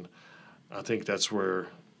situation, I think that's where,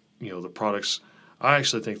 the products – I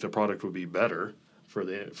actually think the product would be better for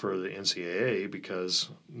the NCAA because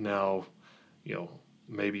now,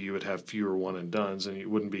 maybe you would have fewer one-and-dones and you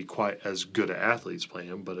wouldn't be quite as good at athletes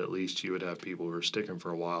playing, but at least you would have people who are sticking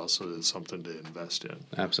for a while so there's something to invest in.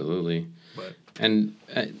 Absolutely. But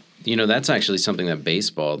that's actually something that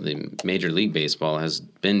baseball, the Major League Baseball, has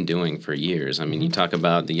been doing for years. I mean, you talk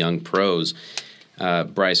about the young pros.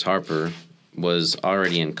 Bryce Harper was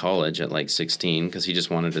already in college at like 16 because he just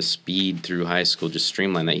wanted to speed through high school, just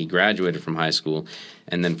streamline that. He graduated from high school,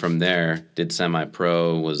 and then from there did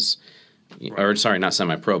semi-pro, or sorry, not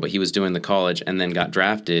semi-pro, but he was doing the college and then got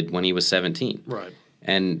drafted when he was 17. Right.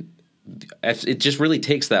 And it just really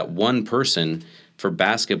takes that one person for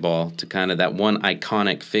basketball to kind of that one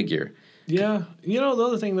iconic figure. Yeah. The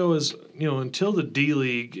other thing, though, is, until the D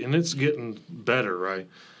League, and it's getting better, right?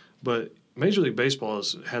 But Major League Baseball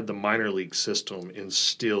has had the minor league system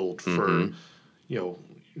instilled for,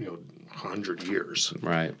 100 years.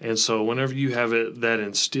 Right. And so whenever you have that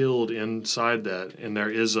instilled inside that, and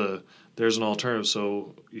there's an alternative.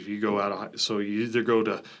 So if you go you either go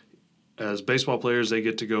to, as baseball players, they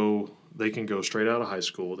can go straight out of high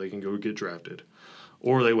school, they can go get drafted,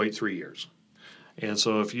 or they wait 3 years. And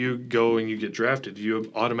so if you go and you get drafted,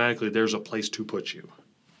 you automatically, there's a place to put you,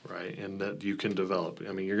 right? And that you can develop.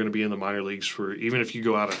 I mean, you're going to be in the minor leagues even if you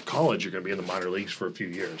go out of college, you're going to be in the minor leagues for a few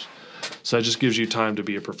years. So that just gives you time to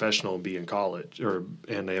be a professional and be in college,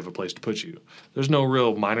 and they have a place to put you. There's no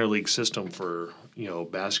real minor league system for,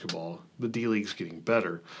 basketball. The D League's getting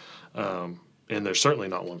better. And there's certainly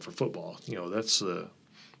not one for football. That's the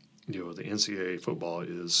NCAA football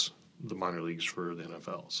is the minor leagues for the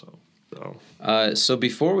NFL. So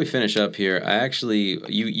before we finish up here, I actually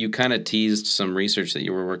you kind of teased some research that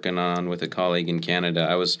you were working on with a colleague in Canada.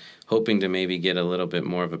 I was hoping to maybe get a little bit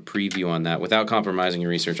more of a preview on that without compromising your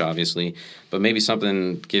research, obviously, but maybe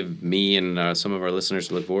something give me and some of our listeners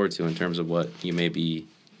to look forward to in terms of what you may be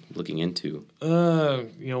looking into.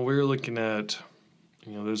 We're looking at,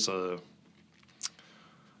 there's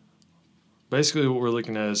basically what we're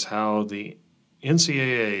looking at is how the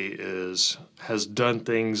NCAA has done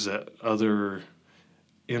things that other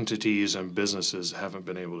entities and businesses haven't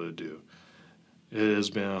been able to do. It has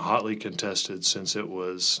been hotly contested since it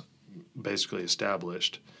was basically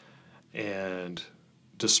established, and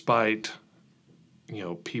despite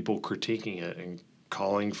people critiquing it and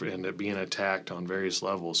calling for and it being attacked on various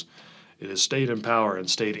levels, it has stayed in power and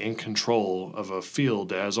stayed in control of a field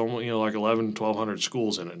that has only like 1,200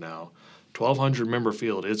 schools in it now. 1,200 member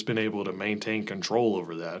field, it's been able to maintain control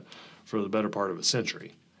over that for the better part of a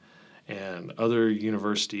century. And other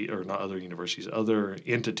entities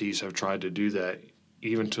have tried to do that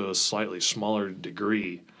even to a slightly smaller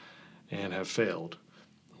degree and have failed.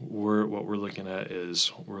 What we're looking at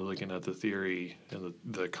is the theory and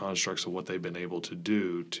the constructs of what they've been able to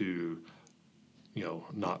do to,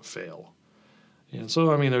 not fail. And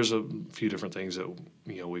so, there's a few different things that,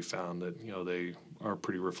 we found that, they are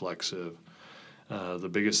pretty reflexive. The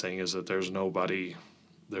biggest thing is that there's no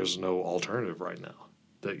alternative right now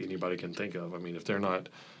that anybody can think of. I mean, if they're not,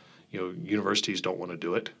 universities don't want to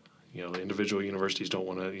do it. The individual universities don't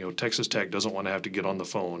want to, Texas Tech doesn't want to have to get on the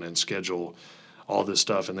phone and schedule all this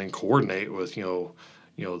stuff and then coordinate with,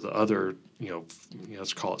 the other,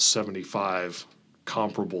 let's call it 75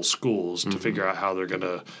 comparable schools to figure out how they're going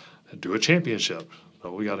to do a championship.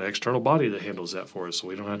 But we got an external body that handles that for us, so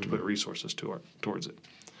we don't have to put resources towards it.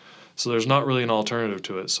 So there's not really an alternative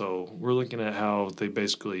to it. So we're looking at how they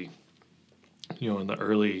basically, in the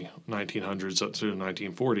early 1900s up through the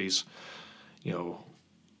 1940s,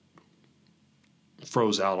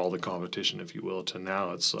 froze out all the competition, if you will, to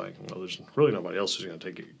now it's like, well, there's really nobody else who's going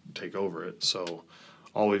to take over it. So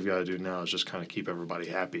all we've got to do now is just kind of keep everybody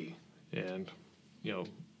happy. And,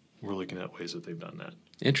 we're looking at ways that they've done that.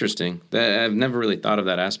 Interesting. I've never really thought of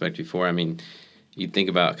that aspect before. I mean, you think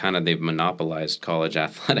about kind of they've monopolized college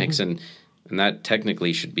athletics, and that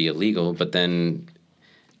technically should be illegal, but then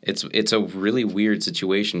it's a really weird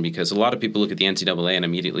situation because a lot of people look at the NCAA and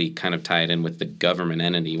immediately kind of tie it in with the government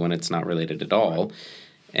entity when it's not related at all. Right.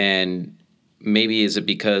 And maybe is it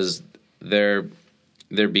because they're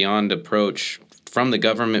beyond approach from the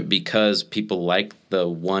government because people like the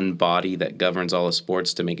one body that governs all the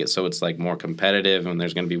sports to make it so it's like more competitive and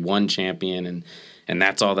there's going to be one champion and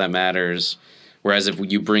that's all that matters. Whereas if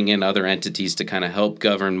you bring in other entities to kind of help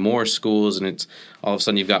govern more schools and it's all of a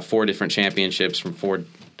sudden you've got 4 different championships from 4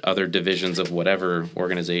 other divisions of whatever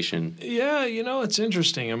organization. Yeah, it's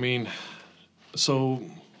interesting. I mean, so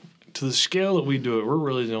to the scale that we do it, we're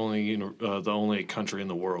really the only country in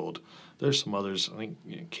the world. There's some others. I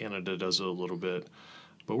think Canada does it a little bit,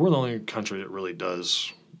 but we're the only country that really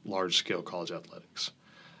does large-scale college athletics.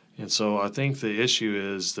 And so I think the issue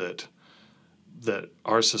is that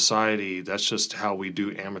our society, that's just how we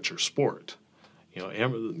do amateur sport.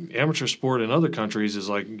 Amateur sport in other countries is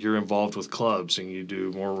like you're involved with clubs and you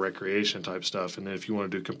do more recreation type stuff. And then if you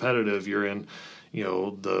want to do competitive, you're in,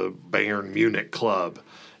 the Bayern Munich club.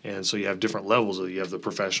 And so you have different levels. You have the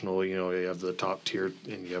professional, you have the top tier,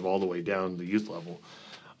 and you have all the way down the youth level.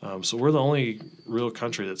 So we're the only real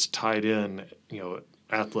country that's tied in,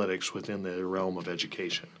 athletics within the realm of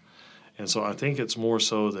education. And so I think it's more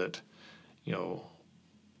so that,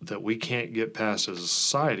 that we can't get past as a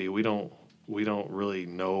society. We don't really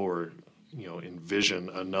know or, envision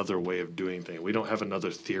another way of doing things. We don't have another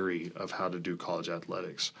theory of how to do college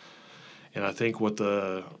athletics. And I think what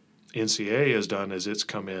the NCAA has done is it's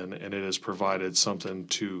come in and it has provided something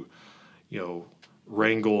to,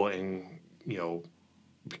 wrangle and,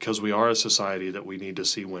 because we are a society that we need to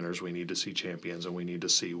see winners, we need to see champions, and we need to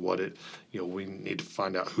see we need to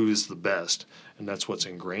find out who's the best, and that's what's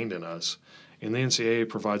ingrained in us. And the NCAA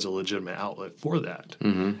provides a legitimate outlet for that.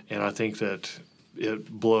 Mm-hmm. And I think that it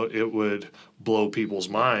would blow people's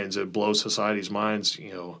minds, it blows society's minds,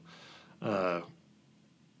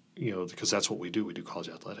 because that's what we do. We do college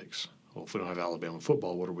athletics. Well, if we don't have Alabama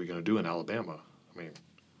football, what are we going to do in Alabama? I mean,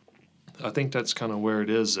 I think that's kind of where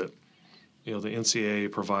it is that, the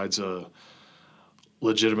NCAA provides a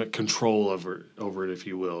legitimate control over it, if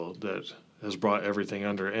you will, that has brought everything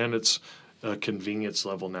under. And it's a convenience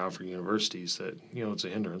level now for universities that, it's a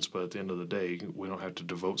hindrance, but at the end of the day, we don't have to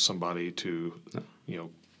devote somebody to,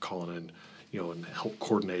 calling in, and help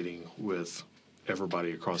coordinating with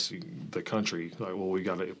everybody across the country. Like, well, we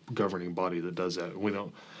got a governing body that does that.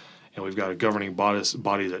 And we've got a governing body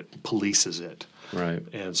that polices it. Right.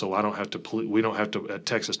 And so I don't have to. We don't have to at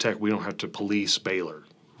Texas Tech. We don't have to police Baylor.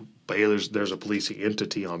 There's a policing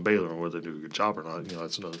entity on Baylor, and whether they do a good job or not,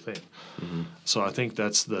 that's another thing. Mm-hmm. So I think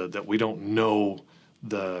that's that we don't know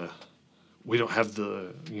we don't have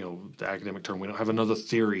the academic term. We don't have another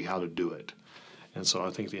theory how to do it. And so I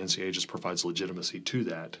think the NCAA just provides legitimacy to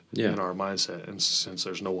that in our mindset. And since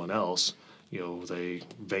there's no one else, they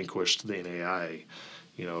vanquished the NAIA.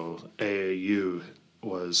 AAU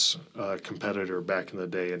was a competitor back in the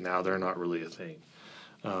day, and now they're not really a thing.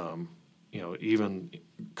 Even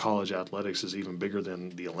college athletics is even bigger than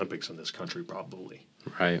the Olympics in this country, probably.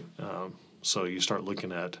 Right. So you start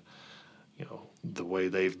looking at, the way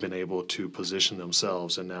they've been able to position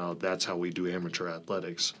themselves, and now that's how we do amateur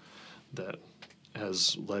athletics. That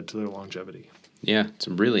has led to their longevity. Yeah,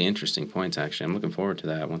 some really interesting points, actually. I'm looking forward to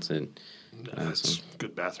that once it... That's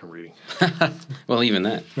good bathroom reading. Well, even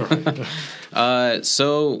that. Right.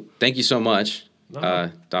 So thank you so much,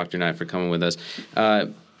 Dr. Nite, for coming with us.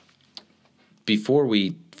 Before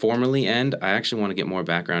we formally end, I actually want to get more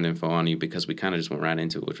background info on you because we kind of just went right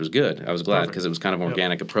into it, which was good. I was glad because it was kind of an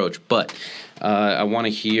organic approach. But I want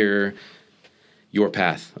to hear your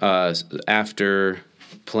path after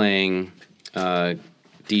playing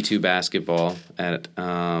D2 basketball at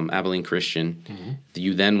Abilene Christian. Mm-hmm.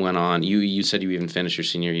 You then went on. You said you even finished your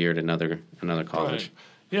senior year at another college. Right.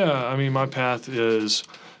 Yeah, I mean, my path is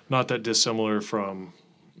not that dissimilar from,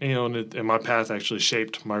 and my path actually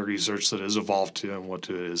shaped my research that has evolved to and what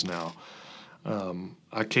it is now.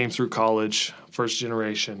 I came through college, first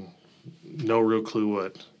generation, no real clue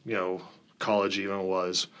what, college even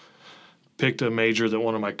was. Picked a major that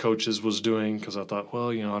one of my coaches was doing because I thought, well,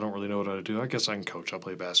 I don't really know what I do. I guess I can coach. I'll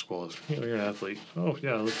play basketball. You're an athlete. Oh,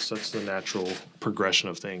 yeah, that's the natural progression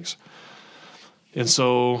of things. And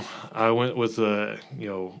so I went with a,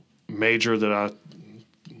 major that I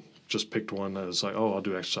just picked one that was like, oh, I'll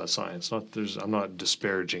do exercise science. I'm not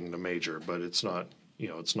disparaging the major, but it's not,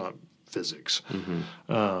 it's not physics.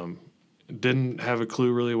 Mm-hmm. Didn't have a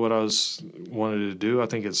clue really what I wanted to do. I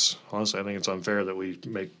think it's unfair that we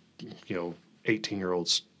make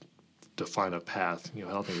 18-year-olds define a path. I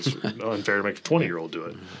don't think it's unfair to make a 20-year-old do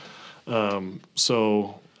it.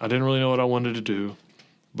 So I didn't really know what I wanted to do,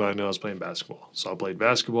 but I knew I was playing basketball. So I played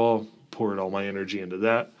basketball, poured all my energy into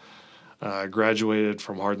that. I graduated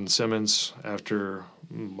from Hardin-Simmons after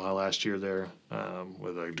my last year there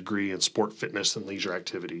with a degree in sport fitness and leisure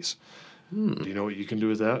activities. Do you know what you can do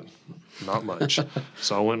with that? Not much.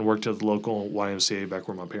 So I went and worked at the local YMCA back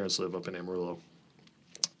where my parents live up in Amarillo.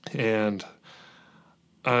 And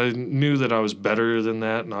I knew that I was better than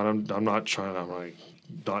that. I'm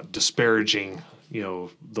not disparaging,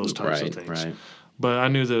 those types of things. Right. But I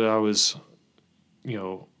knew that I was,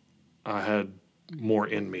 I had more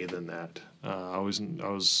in me than that. I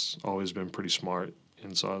was always been pretty smart,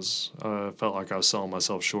 and so I felt like I was selling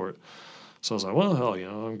myself short. So I was like, well, hell,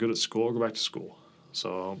 I'm good at school. I'll go back to school.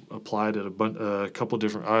 So I applied at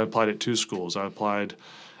I applied at 2 schools. I applied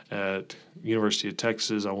at University of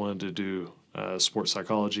Texas. I wanted to do sports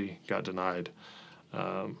psychology, got denied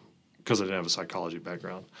because I didn't have a psychology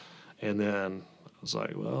background. And then I was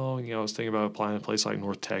like, well, I was thinking about applying to a place like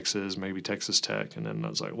North Texas, maybe Texas Tech. And then I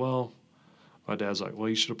was like, well, my dad's like, well,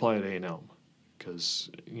 you should apply at A&M because,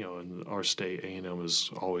 in our state, A&M is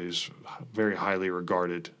always very highly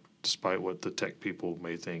regarded despite what the tech people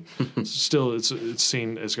may think. Still, it's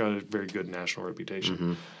got a very good national reputation.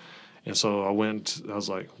 Mm-hmm. And so I was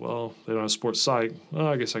like, well, they don't have sports psych. Well,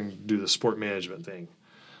 I guess I can do the sport management thing.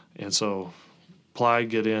 And so apply,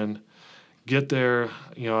 get in, get there.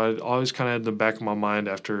 I always kind of had in the back of my mind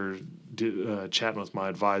after chatting with my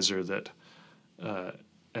advisor that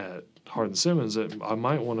at Hardin-Simmons that I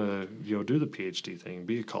might want to, do the PhD thing,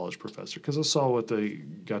 be a college professor, because I saw what they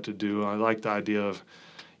got to do. I like the idea of,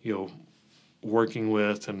 working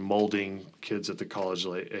with and molding kids at the college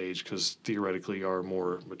age because theoretically you are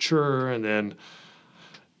more mature, and then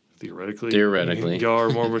theoretically you are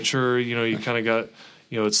more mature. You kind of got,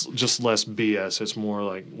 it's just less BS. It's more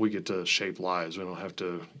like we get to shape lives. We don't have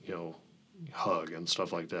to, hug and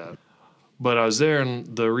stuff like that. But I was there,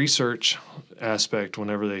 and the research aspect,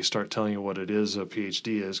 whenever they start telling you what it is a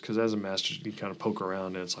PhD is, because as a master's you kind of poke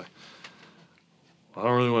around and it's like, well, I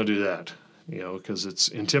don't really want to do that. Because it's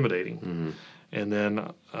intimidating. Mm-hmm. And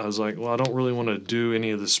then I was like, well, I don't really want to do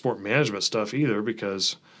any of the sport management stuff either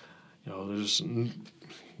because, there's,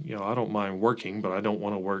 I don't mind working, but I don't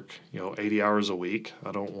want to work, 80 hours a week.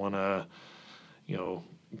 I don't want to,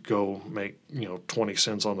 go make, 20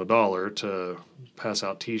 cents on the dollar to pass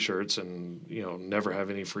out T-shirts and, never have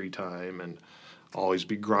any free time and always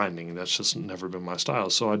be grinding. That's just never been my style.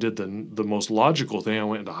 So I did the most logical thing. I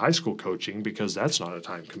went into high school coaching because that's not a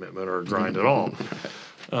time commitment or a grind at all.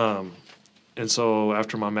 And so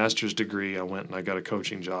after my master's degree, I went and I got a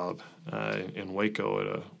coaching job in Waco at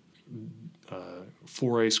a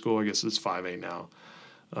 4A school. I guess it's 5A now.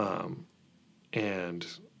 And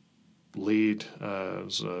lead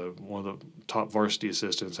was one of the top varsity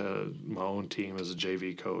assistants. Had my own team as a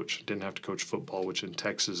JV coach. Didn't have to coach football, which in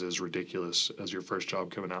Texas is ridiculous as your first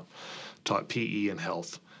job coming out. Taught PE and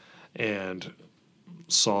health, and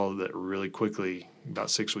saw that really quickly.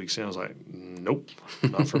 About 6 weeks in, I was like, nope,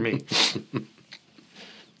 not for me.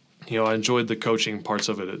 I enjoyed the coaching parts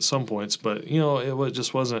of it at some points, but it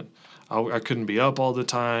just wasn't. I couldn't be up all the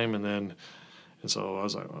time, and so I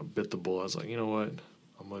was like, I bit the bullet. I was like, you know what?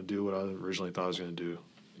 I'm going to do what I originally thought I was going to do.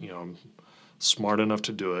 I'm smart enough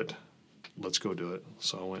to do it. Let's go do it.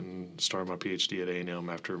 So I went and started my PhD at A&M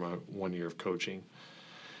after my 1 year of coaching.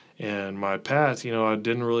 And my path, I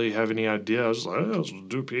didn't really have any idea. I was just like, let's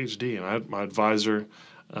do a PhD. And I had my advisor.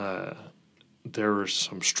 There were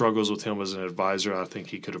some struggles with him as an advisor. I think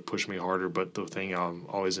he could have pushed me harder. But the thing I'm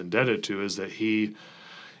always indebted to is that he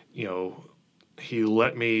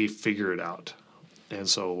let me figure it out. And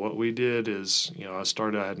so what we did is, I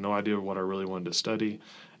had no idea what I really wanted to study.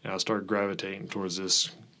 And I started gravitating towards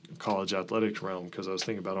this college athletics realm because I was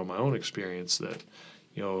thinking about on my own experience that,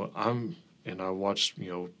 I watched,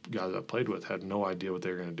 guys I played with had no idea what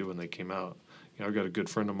they were going to do when they came out. I've got a good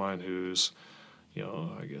friend of mine who's,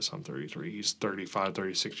 I guess I'm 33, he's 35,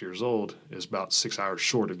 36 years old, is about 6 hours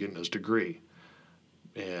short of getting his degree.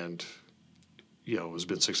 And, has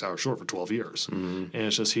been 6 hours short for 12 years. Mm-hmm. And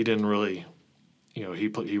it's just he didn't really,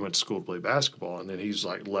 he went to school to play basketball, and then he's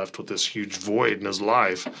like left with this huge void in his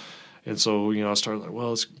life. And so, I started like, well,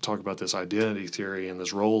 let's talk about this identity theory and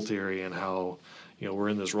this role theory and how, we're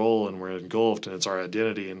in this role and we're engulfed and it's our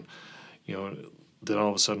identity. And, then all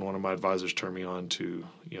of a sudden one of my advisors turned me on to,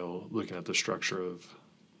 looking at the structure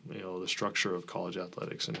of college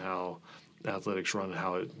athletics and how athletics run and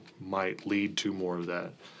how it might lead to more of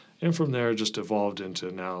that. And from there, it just evolved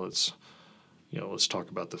into now let's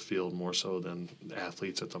talk about the field more so than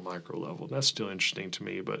athletes at the micro level. And that's still interesting to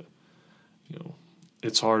me, but,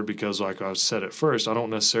 it's hard because, like I said at first, I don't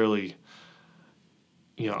necessarily,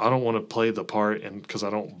 I don't want to play the part, and because I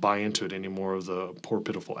don't buy into it anymore of the poor,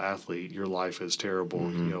 pitiful athlete. Your life is terrible.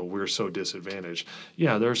 Mm-hmm. We're so disadvantaged.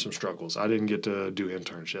 Yeah, there are some struggles. I didn't get to do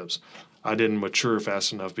internships. I didn't mature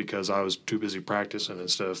fast enough because I was too busy practicing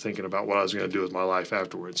instead of thinking about what I was going to do with my life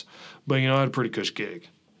afterwards. But, I had a pretty cush gig.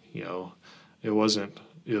 It was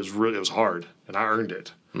hard, and I earned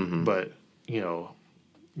it. Mm-hmm. But,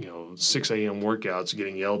 6 a.m. workouts,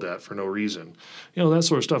 getting yelled at for no reason, that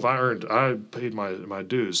sort of stuff I earned. I paid my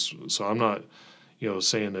dues. So I'm not,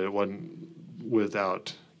 saying that it wasn't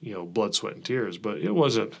without, blood, sweat, and tears, but it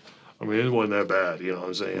wasn't that bad, what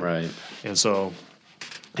I'm saying? Right. And so,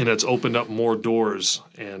 and it's opened up more doors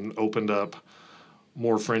and opened up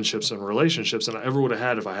more friendships and relationships than I ever would have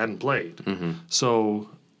had if I hadn't played. Mm-hmm. So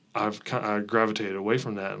I gravitated away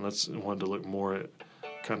from that and wanted to look more at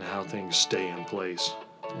kind of how things stay in place.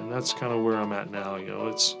 And that's kind of where I'm at now.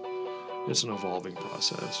 It's an evolving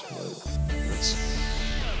process. But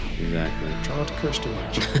exactly. Try not to curse too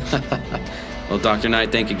much. Well, Dr. Nite,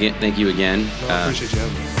 thank you again. No, I appreciate you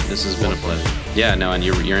having me. This has been a pleasure. Yeah, no, and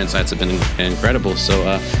your insights have been incredible. So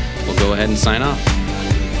we'll go ahead and sign off.